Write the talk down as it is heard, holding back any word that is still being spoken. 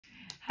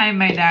Hi,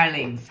 my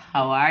darlings.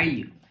 How are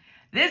you?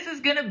 This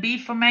is going to be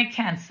for my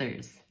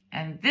Cancers,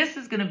 and this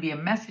is going to be a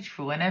message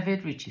for whenever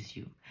it reaches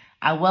you.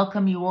 I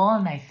welcome you all,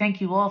 and I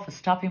thank you all for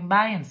stopping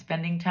by and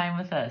spending time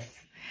with us.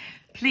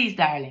 Please,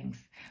 darlings,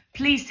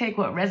 please take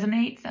what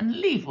resonates and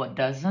leave what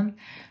doesn't.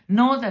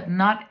 Know that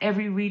not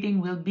every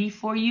reading will be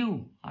for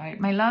you. All right,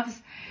 my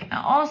loves? And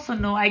also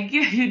know I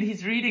give you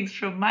these readings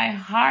from my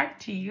heart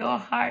to your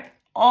heart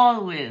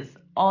always,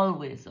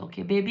 always.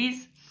 Okay,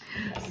 babies?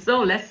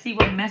 So let's see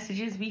what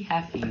messages we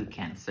have for you,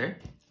 Cancer.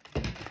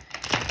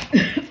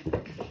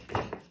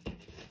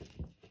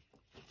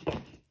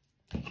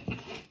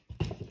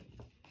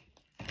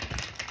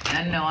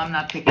 And no, I'm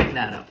not picking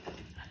that up.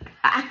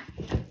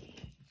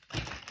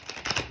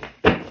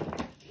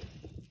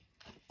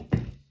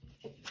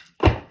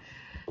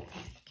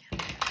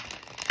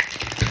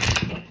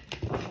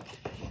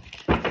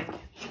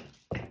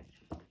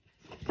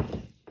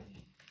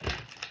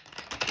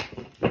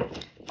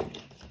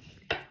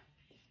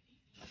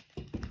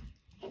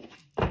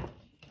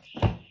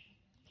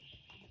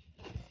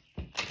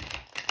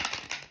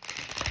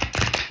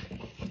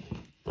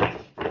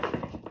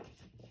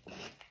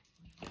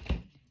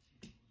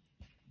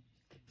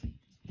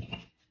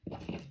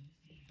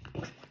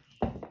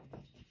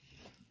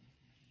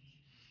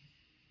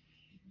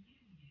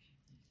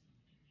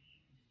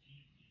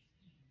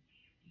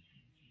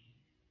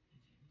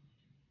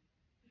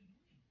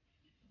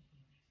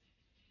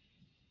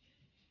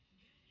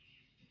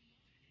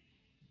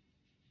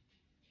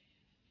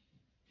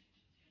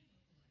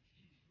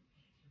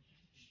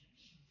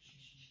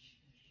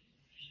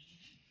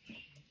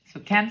 So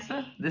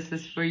Cancer, this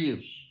is for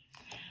you.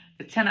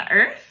 The Ten of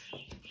Earth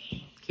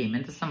came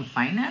into some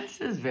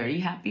finances, very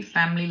happy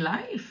family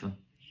life,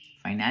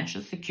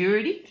 financial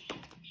security.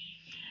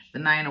 The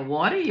Nine of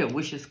Water, your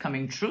wish is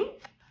coming true.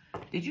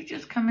 Did you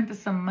just come into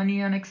some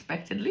money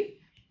unexpectedly?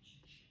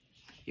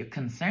 Your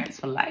concerns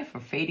for life are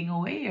fading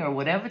away, or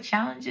whatever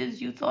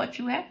challenges you thought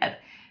you had,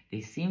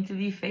 they seem to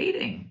be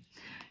fading.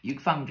 You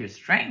found your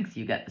strength.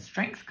 You got the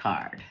Strength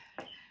card.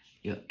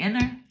 Your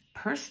inner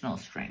personal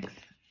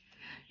strength.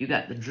 You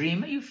got the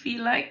Dreamer. You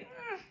feel like,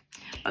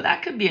 well,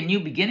 that could be a new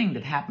beginning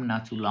that happened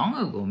not too long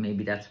ago.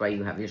 Maybe that's why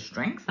you have your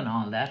strength and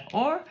all that.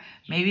 Or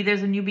maybe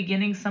there's a new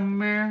beginning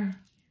somewhere.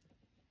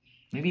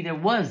 Maybe there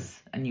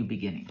was a new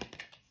beginning.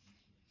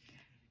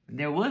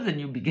 There was a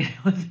new beginning,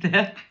 was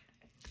there?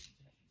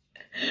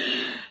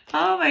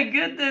 Oh my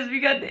goodness, we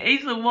got the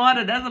Ace of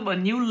Water. That's about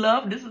new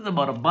love. This is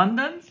about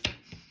abundance.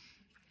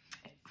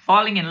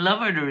 Falling in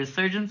love or the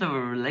resurgence of a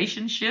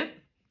relationship.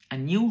 A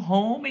new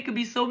home. It could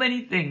be so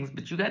many things.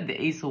 But you got the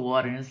Ace of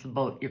Water, and it's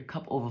about your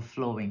cup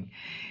overflowing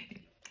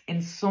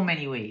in so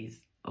many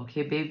ways.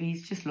 Okay,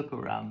 babies? Just look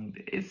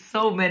around. It's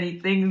so many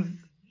things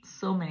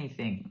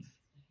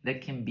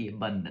that can be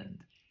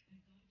abundant.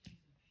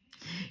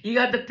 You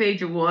got the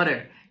Page of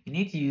Water. You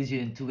need to use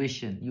your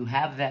intuition. You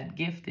have that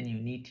gift and you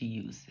need to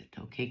use it.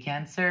 Okay,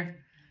 Cancer?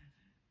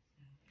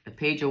 The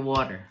Page of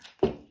Water.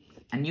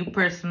 A new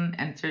person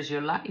enters your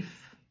life.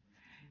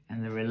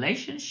 And the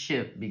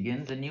relationship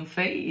begins a new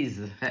phase.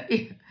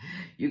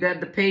 You got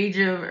the Page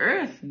of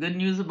Earth. Good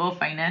news about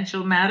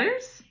financial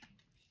matters.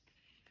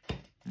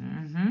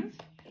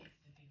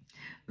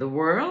 The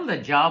World.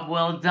 A job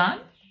well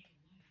done.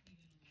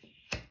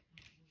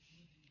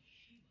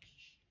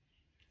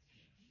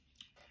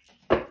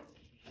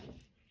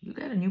 You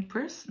got a new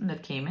person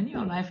that came in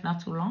your life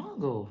not too long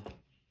ago.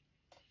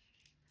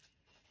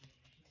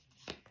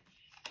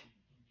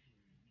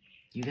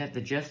 You got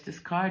the Justice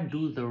card.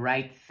 Do the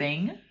right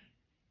thing.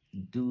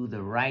 Do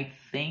the right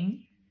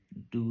thing.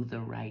 Do the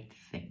right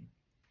thing.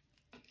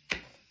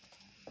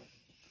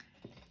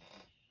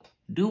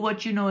 Do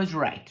what you know is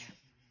right.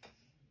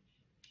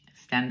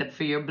 Stand up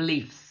for your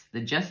beliefs.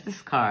 The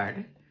Justice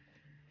card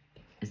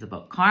is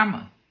about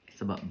karma.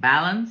 It's about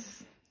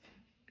balance.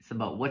 It's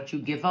about what you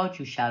give out,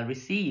 you shall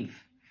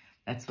receive.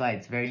 That's why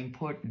it's very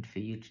important for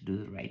you to do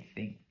the right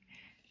thing.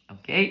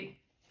 Okay?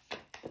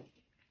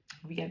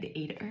 We got the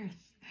Eight of Earth.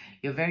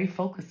 You're very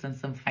focused on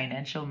some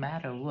financial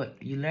matter. What?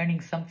 You're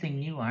learning something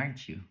new,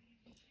 aren't you?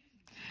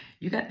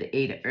 You got the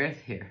Eight of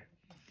Earth here.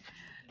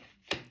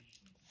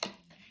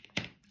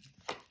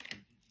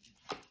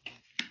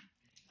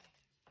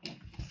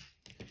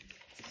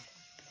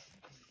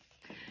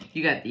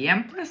 You got the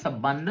Empress,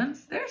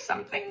 abundance. There's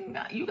something,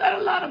 you got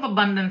a lot of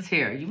abundance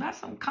here. You have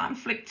some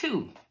conflict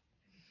too.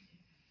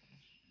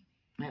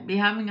 Might be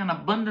having an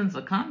abundance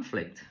of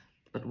conflict.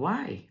 But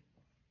why?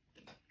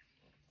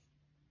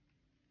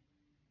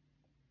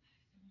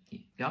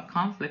 You got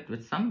conflict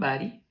with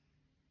somebody.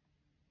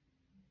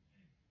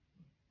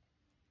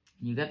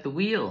 You got the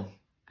Wheel,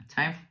 a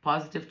time for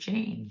positive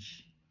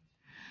change.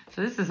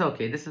 So this is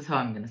okay. This is how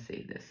I'm going to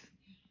say this.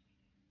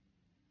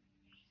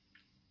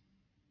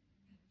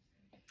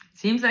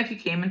 Seems like you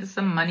came into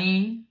some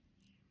money.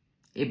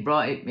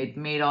 It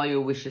made all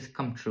your wishes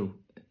come true.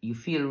 You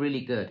feel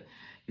really good.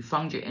 You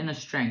found your inner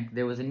strength.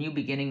 There was a new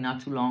beginning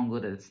not too long ago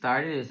that it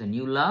started. There's a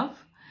new love.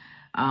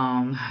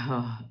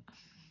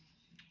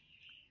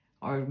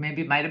 Or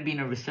maybe it might have been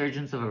a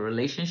resurgence of a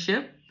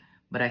relationship.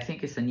 But I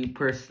think it's a new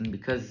person,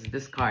 because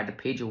this card, the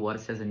Page of Water,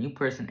 says a new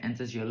person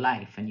enters your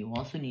life, and you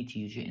also need to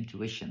use your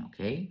intuition,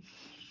 okay?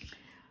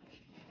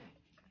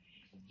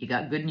 You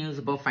got good news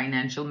about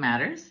financial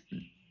matters.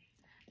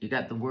 You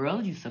got the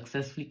World. You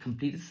successfully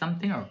completed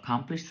something or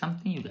accomplished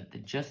something. You got the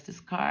Justice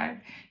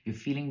card. You're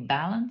feeling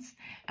balanced.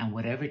 And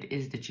whatever it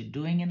is that you're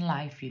doing in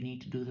life, you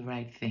need to do the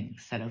right thing.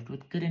 Set out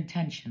with good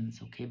intentions,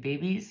 okay,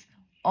 babies?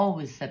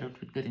 Always set out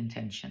with good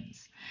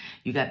intentions.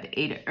 You got the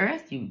Eight of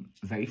Earth. You're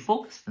very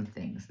focused on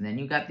things. And then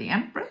you got the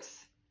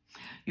Empress.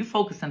 You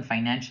focus on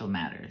financial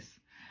matters.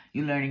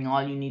 You're learning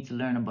all you need to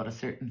learn about a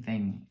certain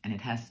thing, and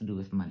it has to do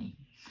with money.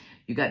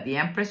 You got the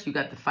Empress, you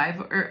got the Five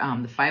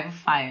of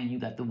Fire, and you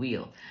got the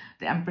Wheel.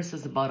 The Empress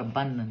is about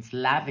abundance,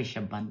 lavish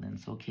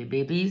abundance, okay,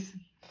 babies?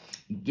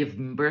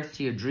 Giving birth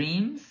to your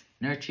dreams,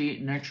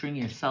 nurturing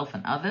yourself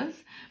and others.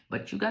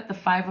 But you got the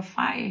Five of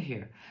Fire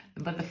here.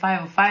 But the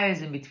Five of Fire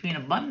is in between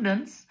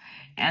abundance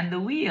and the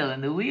Wheel.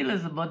 And the Wheel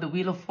is about the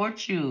Wheel of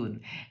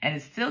Fortune. And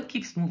it still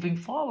keeps moving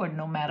forward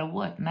no matter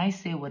what. And I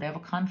say whatever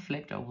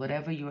conflict or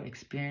whatever you're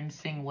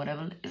experiencing,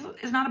 whatever,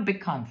 it's not a big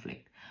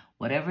conflict.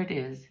 Whatever it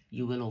is,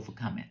 you will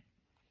overcome it.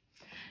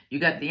 You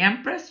got the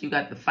Empress, you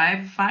got the Five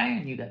of Fire,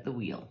 and you got the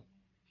Wheel.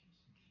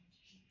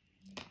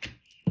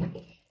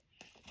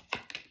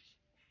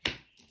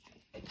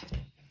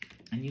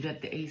 And you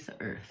got the Ace of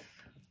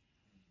Earth.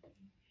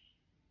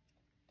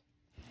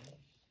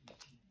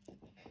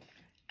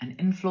 An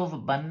inflow of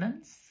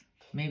abundance.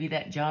 Maybe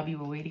that job you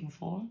were waiting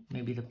for.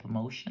 Maybe the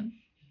promotion.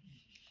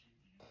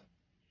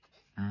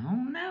 I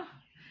don't know.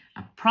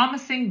 A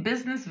promising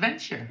business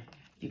venture.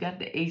 You got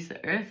the Ace of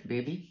Earth,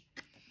 baby.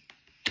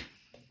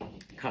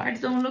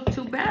 Cards don't look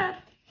too bad.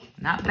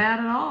 Not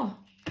bad at all.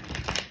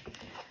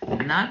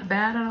 Not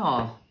bad at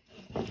all.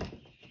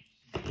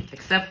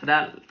 Except for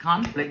that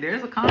conflict. There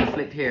is a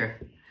conflict here.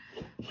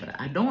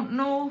 But I don't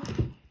know.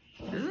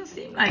 It doesn't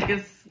seem like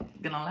it's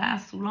going to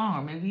last too long.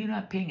 Or maybe you're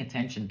not paying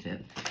attention to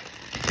it.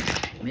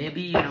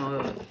 Maybe, you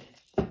know,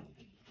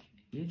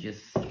 you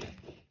just...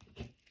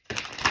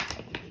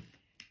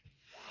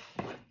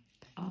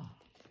 Oh,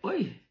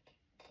 boy.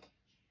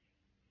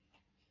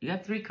 You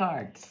got 3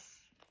 cards.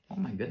 Oh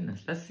my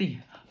goodness. Let's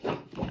see. All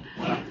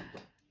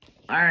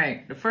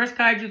right. The first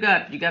card you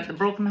got the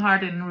Broken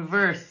Heart in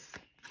reverse.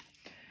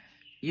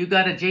 You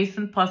got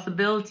adjacent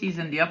possibilities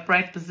in the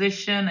upright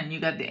position, and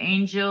you got the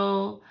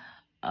Angel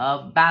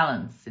of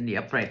Balance in the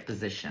upright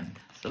position.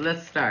 So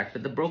let's start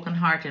with the Broken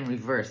Heart in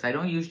reverse. I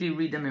don't usually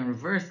read them in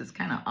reverse. It's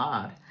kind of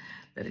odd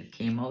that it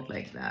came out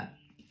like that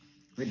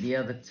with the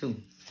other 2.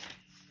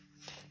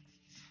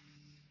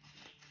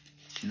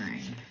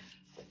 9.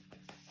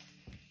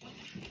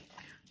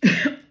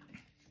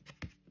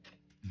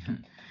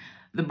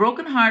 The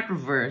Broken Heart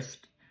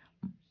reversed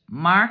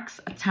marks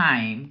a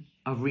time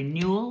of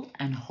renewal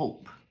and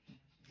hope.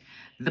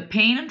 The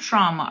pain and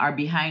trauma are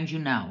behind you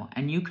now,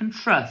 and you can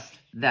trust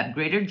that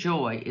greater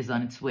joy is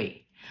on its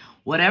way.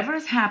 Whatever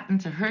has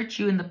happened to hurt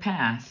you in the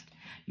past,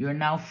 you're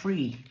now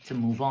free to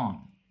move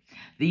on.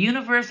 The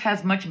universe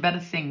has much better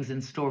things in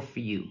store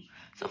for you.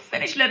 So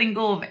finish letting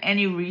go of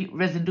any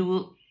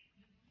residual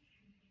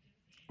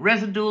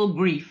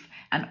grief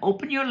and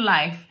open your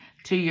life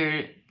to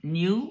your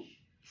new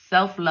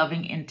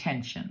self-loving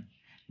intention.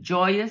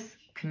 Joyous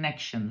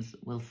connections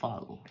will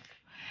follow.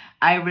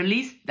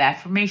 The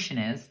affirmation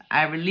is,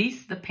 I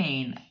release the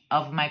pain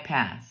of my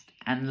past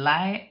and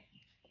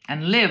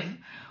live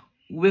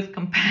with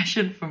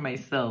compassion for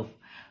myself.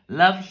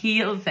 Love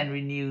heals and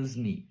renews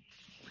me.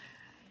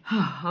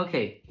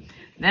 Okay,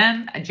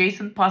 then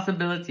adjacent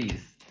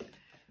possibilities.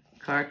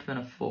 Card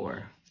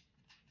 24.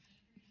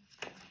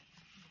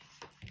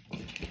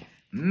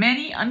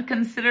 Many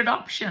unconsidered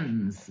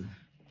options.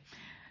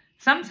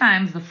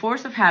 Sometimes the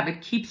force of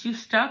habit keeps you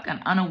stuck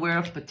and unaware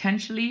of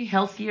potentially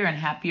healthier and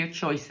happier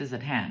choices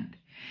at hand.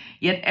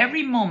 Yet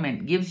every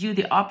moment gives you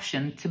the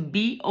option to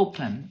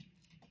open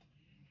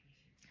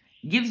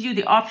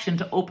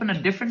a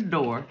different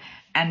door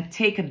and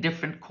take a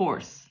different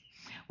course,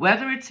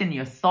 whether it's in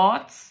your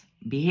thoughts,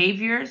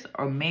 behaviors,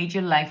 or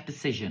major life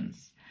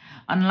decisions.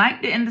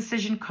 Unlike the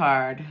indecision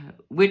card,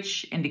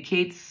 which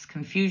indicates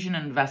confusion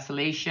and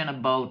vacillation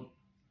about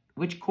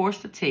which course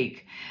to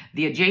take,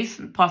 the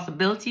adjacent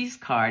possibilities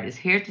card is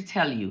here to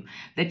tell you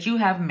that you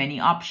have many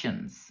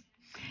options,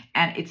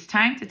 and it's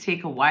time to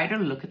take a wider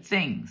look at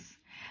things.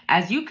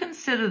 As you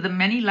consider the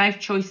many life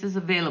choices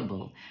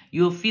available,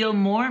 you'll feel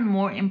more and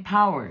more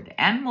empowered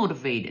and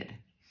motivated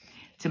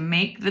to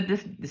make the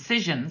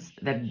decisions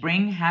that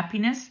bring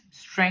happiness,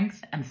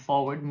 strength, and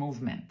forward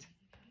movement.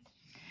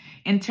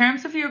 In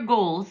terms of your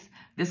goals,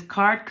 this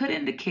card could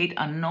indicate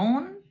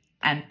unknown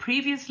and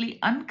previously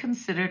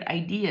unconsidered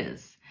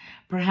ideas.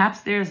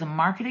 Perhaps there is a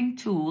marketing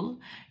tool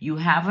you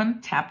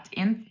haven't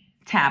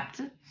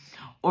tapped,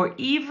 or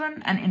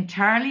even an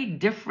entirely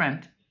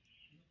different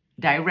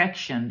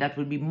direction that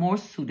would be more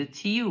suited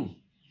to you.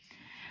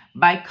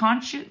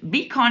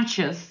 Be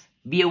conscious,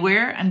 be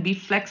aware, and be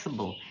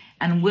flexible,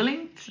 and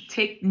willing to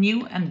take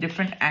new and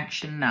different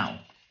action now.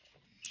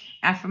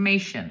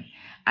 Affirmation.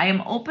 I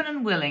am open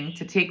and willing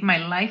to take my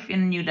life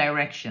in new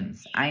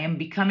directions. I am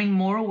becoming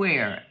more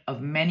aware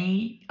of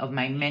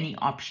my many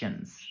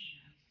options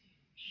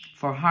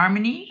for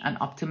harmony and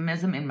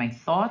optimism in my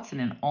thoughts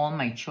and in all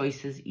my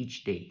choices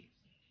each day.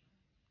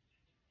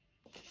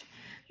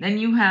 Then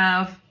you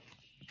have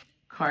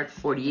card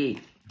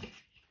 48.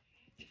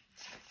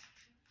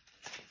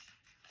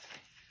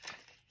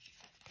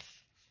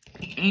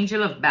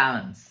 Angel of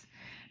Balance.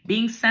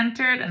 Being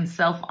centered and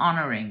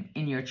self-honoring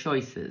in your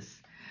choices.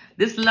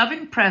 This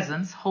loving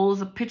presence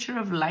holds a pitcher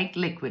of light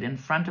liquid in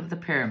front of the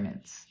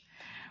pyramids,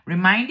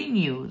 reminding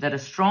you that a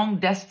strong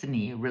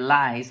destiny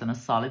relies on a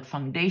solid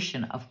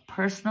foundation of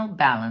personal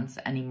balance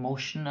and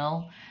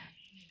emotional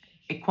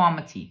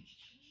equanimity.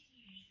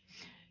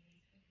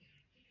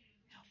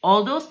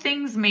 Although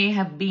things may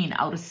have been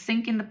out of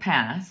sync in the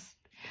past,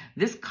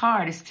 this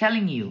card is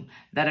telling you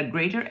that a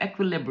greater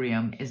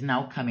equilibrium is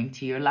now coming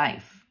to your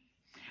life.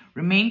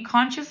 Remain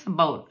conscious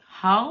about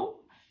how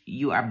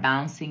you are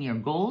balancing your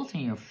goals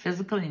and your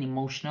physical and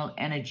emotional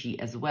energy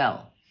as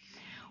well.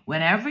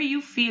 Whenever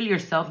you feel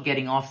yourself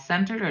getting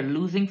off-centered or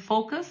losing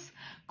focus,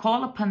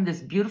 call upon this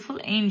beautiful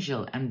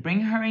angel and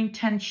bring her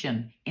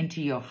intention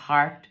into your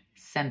heart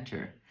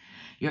center.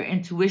 Your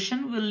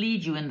intuition will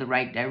lead you in the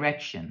right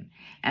direction,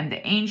 and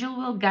the angel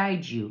will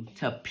guide you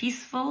to a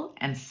peaceful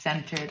and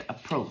centered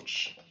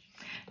approach.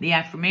 The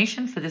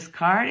affirmation for this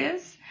card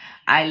is,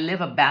 I live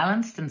a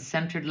balanced and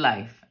centered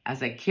life.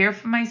 As I care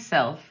for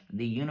myself,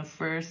 the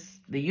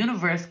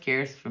universe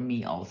cares for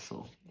me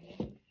also.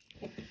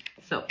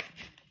 So,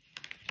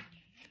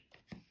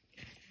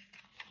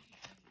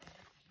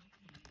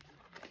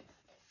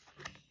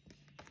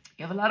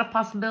 you have a lot of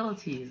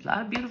possibilities, a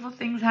lot of beautiful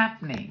things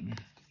happening.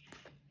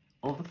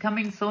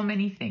 Overcoming so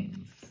many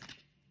things.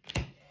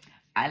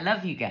 I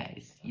love you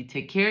guys. You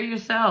take care of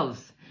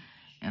yourselves.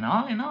 And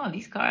all in all,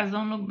 these cards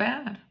don't look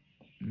bad.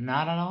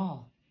 Not at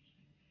all.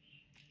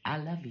 I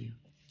love you.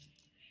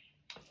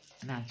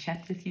 And I'll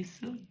chat with you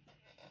soon.